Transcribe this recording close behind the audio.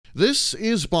This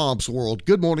is Bob's World.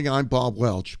 Good morning, I'm Bob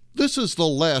Welch. This is the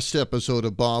last episode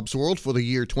of Bob's World for the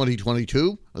year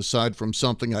 2022, aside from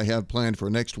something I have planned for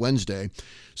next Wednesday.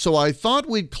 So I thought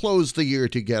we'd close the year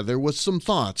together with some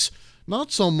thoughts,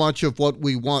 not so much of what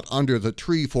we want under the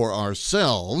tree for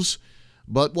ourselves,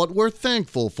 but what we're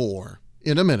thankful for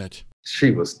in a minute.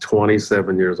 She was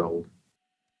 27 years old.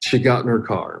 She got in her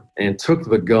car and took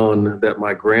the gun that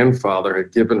my grandfather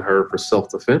had given her for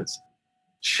self-defense.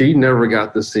 She never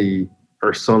got to see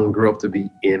her son grow up to be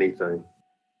anything.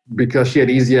 Because she had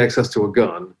easy access to a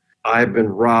gun, I've been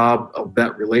robbed of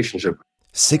that relationship.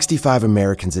 65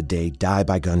 Americans a day die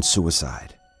by gun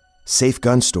suicide. Safe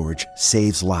gun storage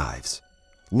saves lives.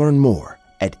 Learn more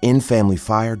at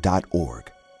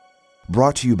endfamilyfire.org.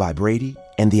 Brought to you by Brady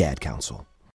and the Ad Council.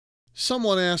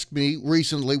 Someone asked me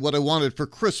recently what I wanted for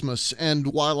Christmas, and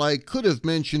while I could have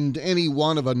mentioned any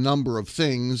one of a number of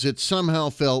things, it somehow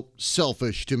felt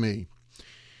selfish to me.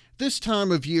 This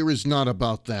time of year is not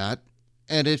about that,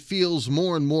 and it feels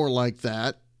more and more like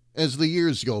that as the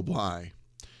years go by.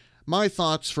 My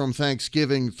thoughts from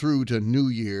Thanksgiving through to New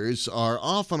Year's are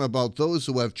often about those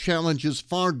who have challenges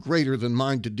far greater than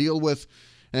mine to deal with,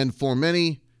 and for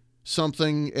many,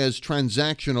 something as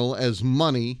transactional as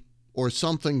money or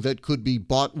something that could be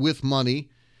bought with money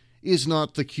is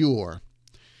not the cure.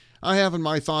 I have in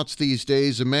my thoughts these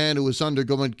days a man who is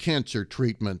undergoing cancer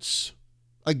treatments.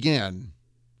 Again,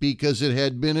 because it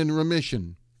had been in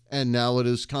remission, and now it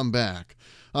has come back.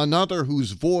 Another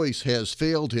whose voice has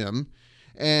failed him,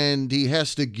 and he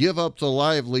has to give up the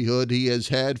livelihood he has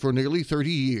had for nearly 30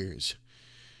 years.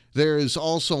 There is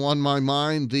also on my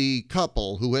mind the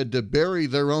couple who had to bury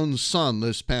their own son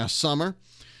this past summer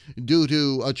due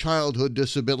to a childhood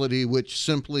disability which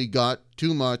simply got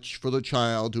too much for the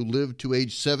child who lived to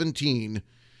age 17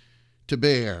 to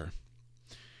bear.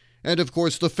 And of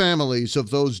course the families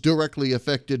of those directly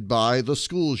affected by the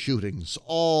school shootings,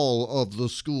 all of the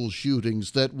school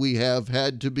shootings that we have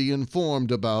had to be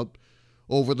informed about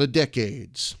over the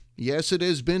decades. Yes, it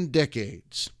has been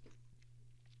decades.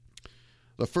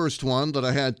 The first one that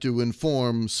I had to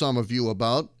inform some of you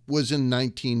about was in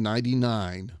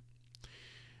 1999.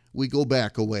 We go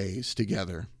back a ways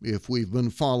together, if we've been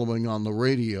following on the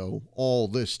radio all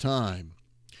this time.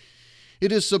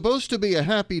 It is supposed to be a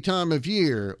happy time of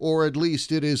year, or at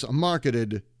least it is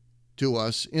marketed to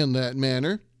us in that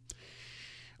manner.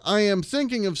 I am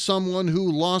thinking of someone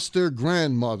who lost their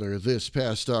grandmother this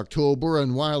past October,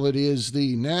 and while it is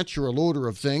the natural order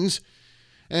of things,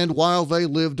 and while they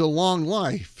lived a long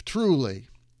life, truly,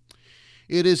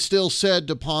 it is still sad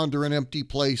to ponder an empty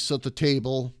place at the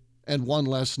table and one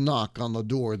less knock on the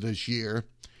door this year,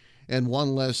 and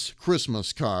one less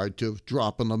Christmas card to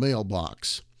drop in the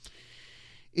mailbox.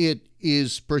 It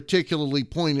is particularly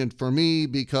poignant for me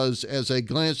because as I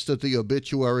glanced at the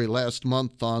obituary last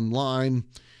month online,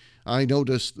 I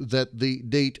noticed that the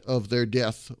date of their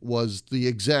death was the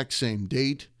exact same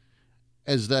date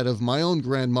as that of my own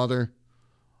grandmother,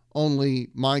 only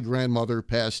my grandmother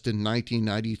passed in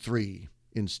 1993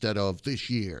 instead of this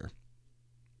year.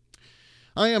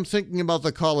 I am thinking about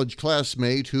the college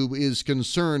classmate who is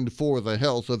concerned for the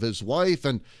health of his wife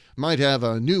and might have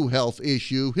a new health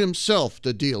issue himself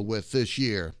to deal with this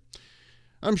year.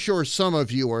 I'm sure some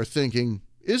of you are thinking,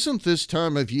 isn't this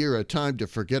time of year a time to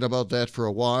forget about that for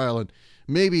a while? And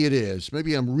maybe it is.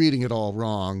 Maybe I'm reading it all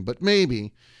wrong, but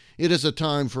maybe it is a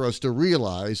time for us to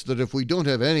realize that if we don't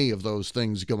have any of those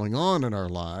things going on in our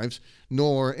lives,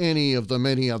 nor any of the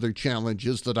many other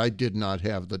challenges that I did not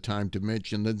have the time to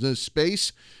mention in this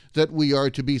space, that we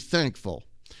are to be thankful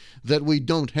that we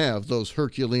don't have those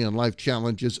Herculean life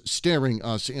challenges staring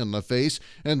us in the face,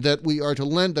 and that we are to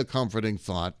lend a comforting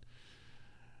thought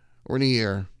or an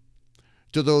ear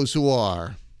to those who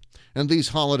are. And these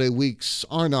holiday weeks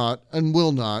are not and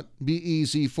will not be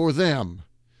easy for them.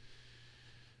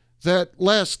 That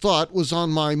last thought was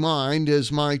on my mind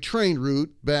as my train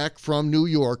route back from New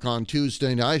York on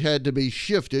Tuesday night had to be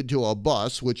shifted to a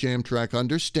bus, which Amtrak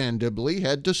understandably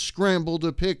had to scramble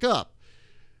to pick up.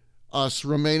 Us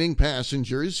remaining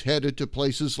passengers headed to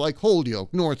places like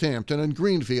Holyoke, Northampton, and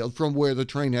Greenfield from where the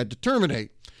train had to terminate.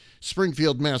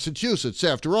 Springfield, Massachusetts.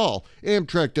 After all,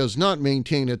 Amtrak does not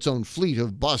maintain its own fleet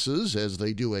of buses as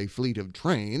they do a fleet of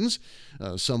trains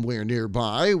somewhere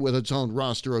nearby with its own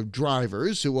roster of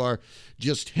drivers who are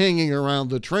just hanging around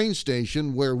the train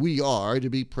station where we are to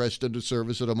be pressed into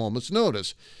service at a moment's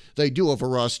notice. They do have a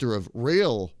roster of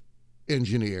rail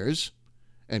engineers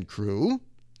and crew,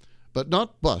 but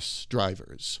not bus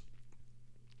drivers.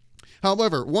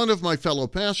 However, one of my fellow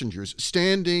passengers,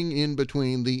 standing in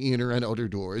between the inner and outer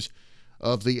doors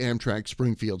of the Amtrak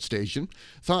Springfield station,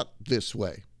 thought this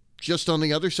way. just on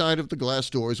the other side of the glass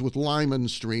doors with Lyman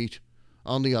Street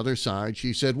on the other side.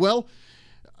 She said, well,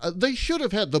 they should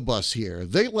have had the bus here.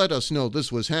 They let us know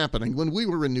this was happening when we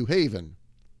were in New Haven.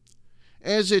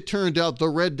 As it turned out, the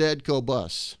red Dadco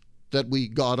bus that we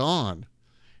got on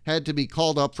had to be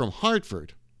called up from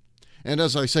Hartford. And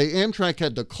as I say, Amtrak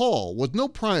had to call with no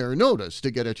prior notice to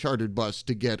get a chartered bus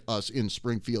to get us in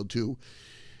Springfield to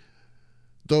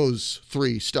those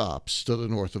 3 stops to the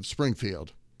north of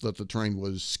Springfield that the train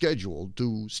was scheduled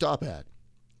to stop at.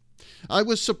 I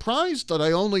was surprised that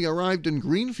I only arrived in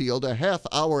Greenfield a half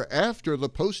hour after the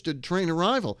posted train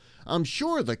arrival. I'm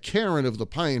sure the Karen of the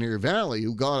Pioneer Valley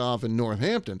who got off in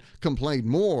Northampton complained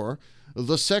more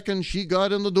the second she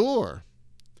got in the door.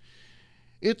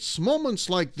 It's moments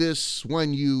like this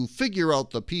when you figure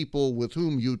out the people with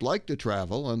whom you'd like to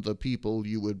travel and the people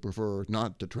you would prefer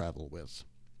not to travel with.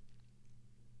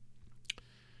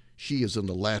 She is in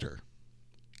the latter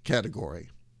category.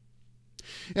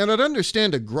 And I'd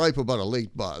understand a gripe about a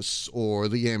late bus or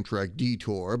the Amtrak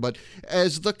detour, but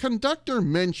as the conductor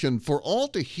mentioned for all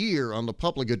to hear on the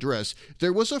public address,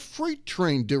 there was a freight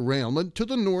train derailment to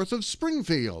the north of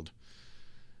Springfield.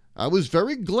 I was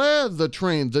very glad the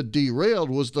train that derailed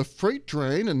was the freight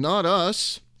train and not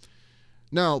us.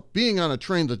 Now, being on a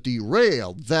train that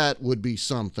derailed, that would be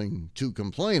something to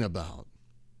complain about,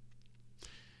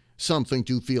 something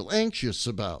to feel anxious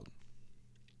about.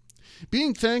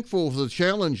 Being thankful for the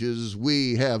challenges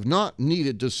we have not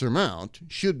needed to surmount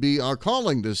should be our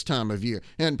calling this time of year,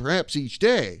 and perhaps each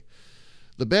day.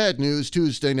 The bad news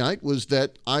Tuesday night was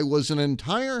that I was an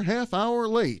entire half hour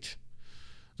late.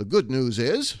 The good news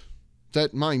is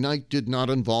that my night did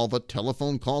not involve a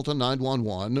telephone call to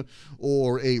 911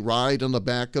 or a ride on the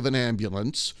back of an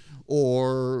ambulance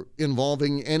or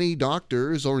involving any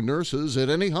doctors or nurses at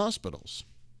any hospitals.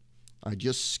 I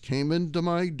just came into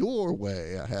my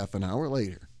doorway a half an hour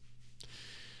later.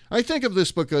 I think of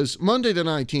this because Monday the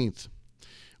 19th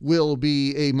will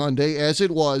be a Monday as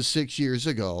it was 6 years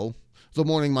ago, the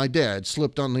morning my dad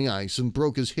slipped on the ice and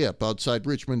broke his hip outside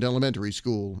Richmond Elementary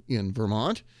School in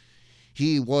Vermont.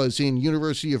 He was in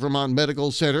University of Vermont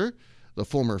Medical Center, the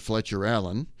former Fletcher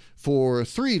Allen, for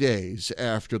 3 days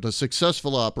after the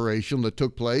successful operation that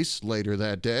took place later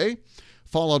that day,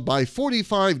 followed by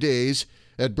 45 days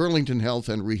at Burlington Health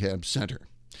and Rehab Center.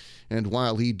 And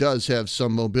while he does have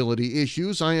some mobility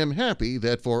issues, I am happy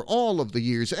that for all of the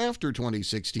years after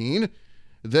 2016,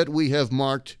 that we have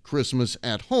marked Christmas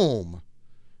at home,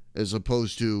 as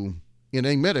opposed to in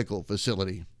a medical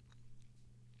facility.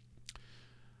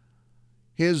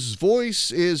 His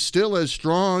voice is still as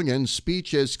strong and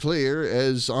speech as clear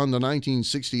as on the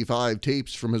 1965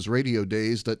 tapes from his radio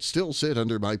days that still sit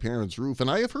under my parents' roof, and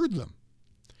I have heard them.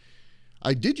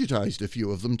 I digitized a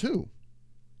few of them, too.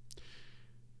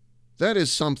 That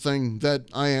is something that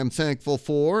I am thankful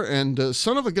for, and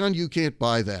son of a gun, you can't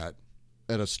buy that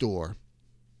at a store.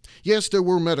 Yes, there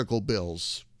were medical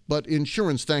bills, but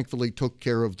insurance thankfully took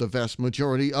care of the vast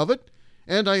majority of it,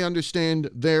 and I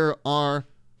understand there are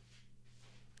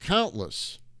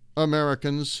countless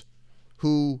Americans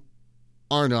who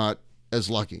are not as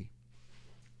lucky.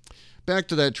 Back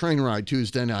to that train ride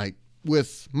Tuesday night.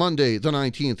 With Monday the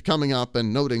 19th coming up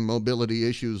and noting mobility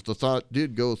issues, the thought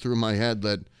did go through my head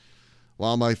that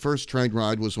while my first train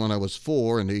ride was when I was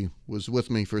 4 and he was with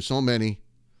me for so many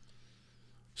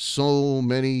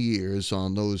years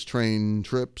on those train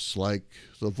trips, like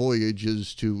the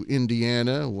voyages to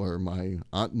Indiana, where my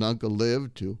aunt and uncle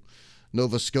lived, to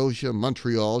Nova Scotia,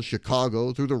 Montreal,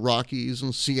 Chicago, through the Rockies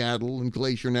and Seattle and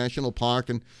Glacier National Park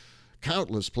and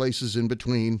countless places in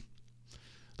between.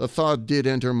 The thought did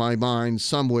enter my mind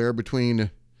somewhere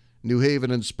between New Haven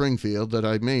and Springfield that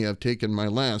I may have taken my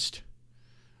last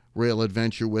rail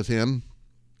adventure with him,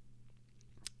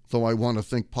 though I want to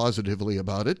think positively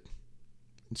about it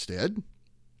instead.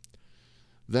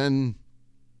 Then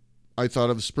I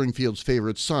thought of Springfield's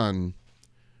favorite son,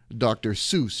 Dr.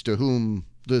 Seuss, to whom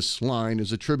this line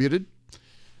is attributed.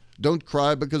 Don't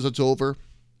cry because it's over,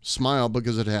 smile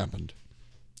because it happened.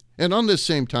 And on this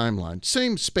same timeline,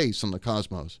 same space in the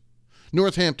cosmos,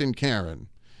 Northampton Karen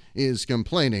is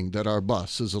complaining that our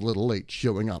bus is a little late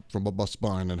showing up from a bus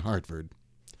barn in Hartford.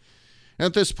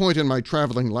 At this point in my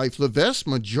traveling life, the vast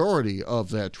majority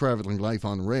of that traveling life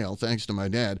on rail, thanks to my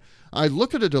dad, I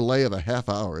look at a delay of a half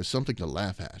hour as something to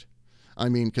laugh at. I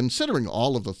mean, considering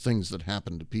all of the things that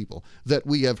happen to people that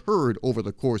we have heard over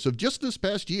the course of just this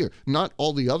past year, not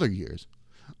all the other years,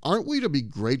 aren't we to be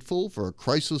grateful for a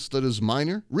crisis that is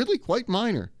minor, really quite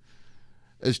minor,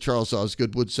 as Charles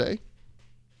Osgood would say?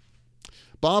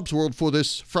 Bob's World for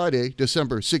this Friday,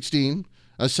 December 16,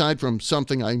 aside from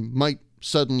something I might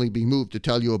suddenly be moved to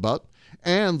tell you about,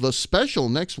 and the special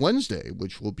next Wednesday,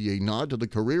 which will be a nod to the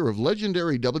career of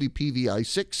legendary WPVI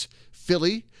 6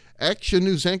 Philly Action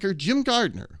News anchor Jim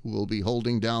Gardner, who will be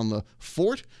holding down the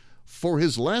fort for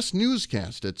his last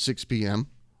newscast at 6 p.m.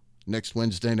 next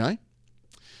Wednesday night.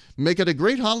 Make it a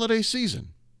great holiday season,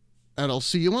 and I'll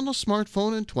see you on the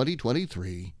smartphone in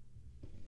 2023.